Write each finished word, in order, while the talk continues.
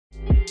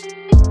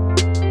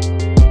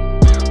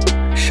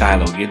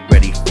Shiloh, get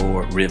ready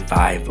for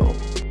revival.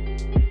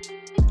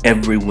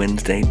 Every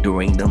Wednesday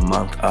during the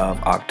month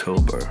of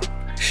October.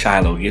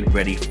 Shiloh, get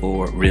ready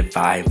for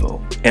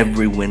revival.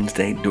 Every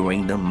Wednesday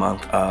during the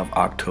month of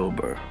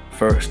October.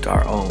 First,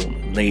 our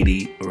own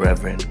Lady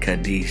Reverend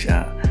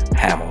Khadijah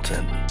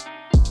Hamilton.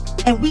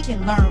 And we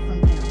can learn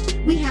from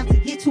them. We have to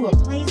get to a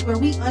place where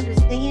we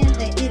understand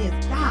that it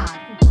is God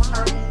who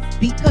determines.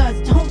 Because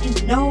don't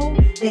you know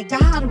that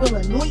God will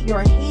anoint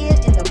your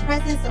head in the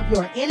presence of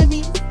your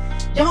enemies?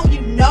 Don't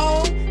you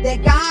know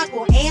that God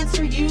will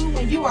answer you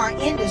when you are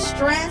in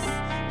distress?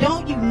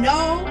 Don't you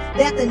know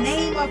that the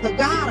name of the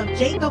God of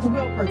Jacob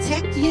will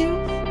protect you?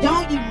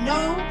 Don't you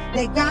know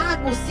that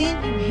God will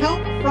send you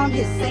help from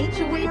his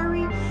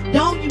sanctuary?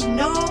 Don't you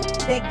know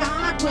that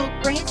God will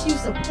grant you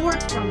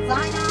support from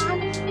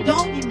Zion?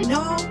 Don't you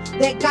know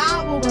that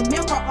God will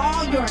remember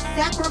all your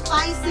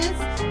sacrifices?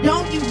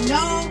 Don't you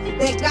know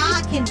that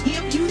God can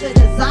give you the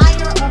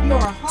desire of your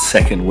heart?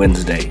 Second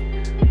Wednesday,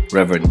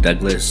 Reverend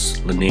Douglas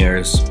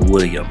Laniers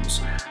Williams,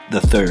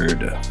 the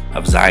third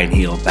of Zion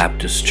Hill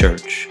Baptist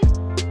Church,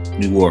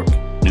 Newark,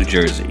 New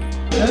Jersey.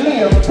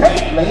 Live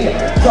daily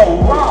to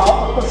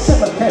rob the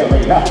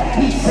cemetery.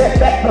 He said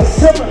that the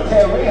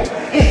cemetery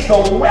is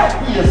the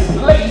wealthiest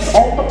place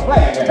on the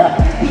planet.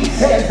 He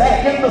says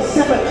that in the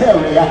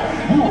cemetery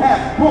you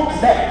have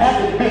books that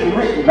haven't been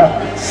written,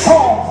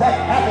 songs that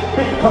haven't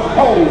been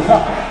composed,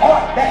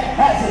 art that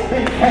hasn't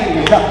been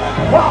painted,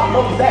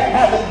 problems that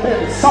haven't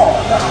been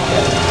solved.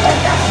 And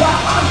that's why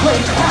Andre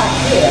Crouch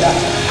said,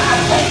 I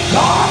thank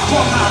God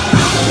for my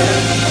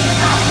mountains,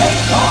 I thank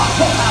God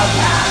for my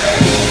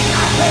valleys,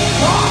 I thank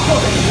God for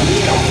the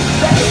hill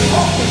that is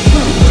walking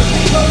through.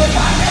 So if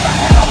I never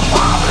had a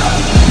problem,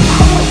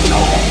 I would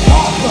know that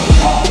God was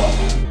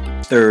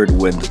all. Third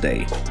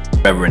Wednesday,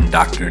 Reverend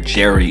Dr.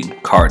 Jerry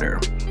Carter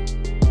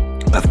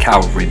of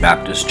Calvary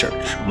Baptist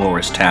Church,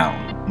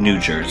 Morristown, New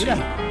Jersey.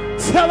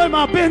 Tell him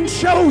I've been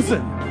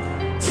chosen.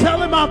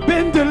 Tell him I've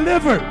been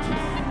delivered.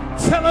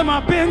 Tell him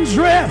I've been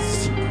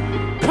dressed.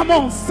 Come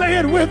on, say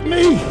it with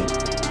me.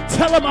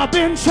 Tell him I've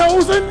been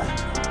chosen,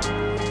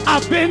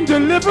 I've been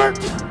delivered,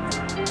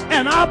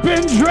 and I've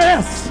been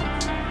dressed.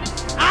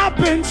 I've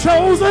been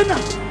chosen,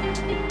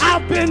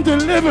 I've been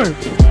delivered,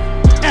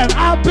 and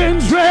I've been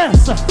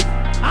dressed.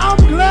 I'm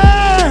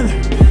glad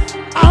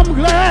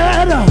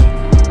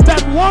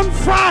that one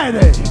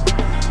Friday,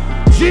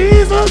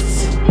 Jesus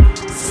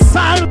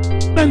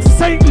silenced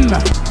Satan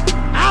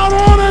out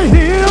on a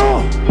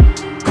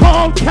hill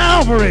called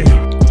Calvary.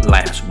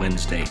 Last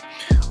Wednesday,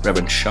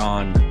 Reverend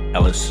Sean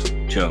Ellis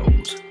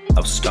Jones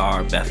of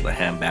Star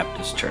Bethlehem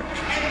Baptist Church,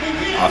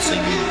 Austin,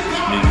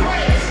 New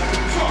York.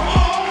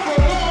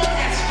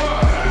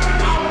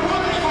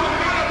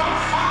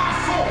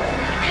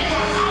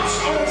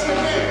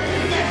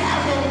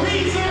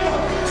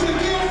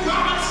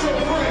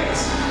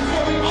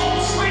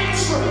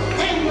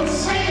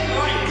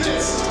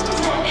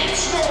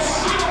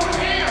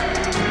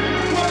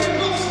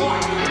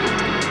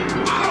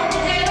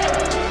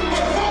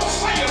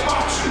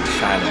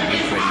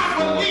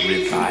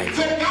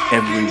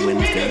 Every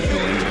Wednesday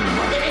during the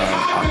month of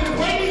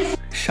October.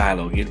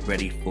 Shiloh, get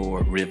ready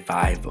for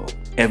revival.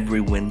 Every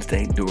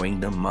Wednesday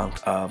during the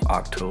month of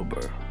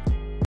October.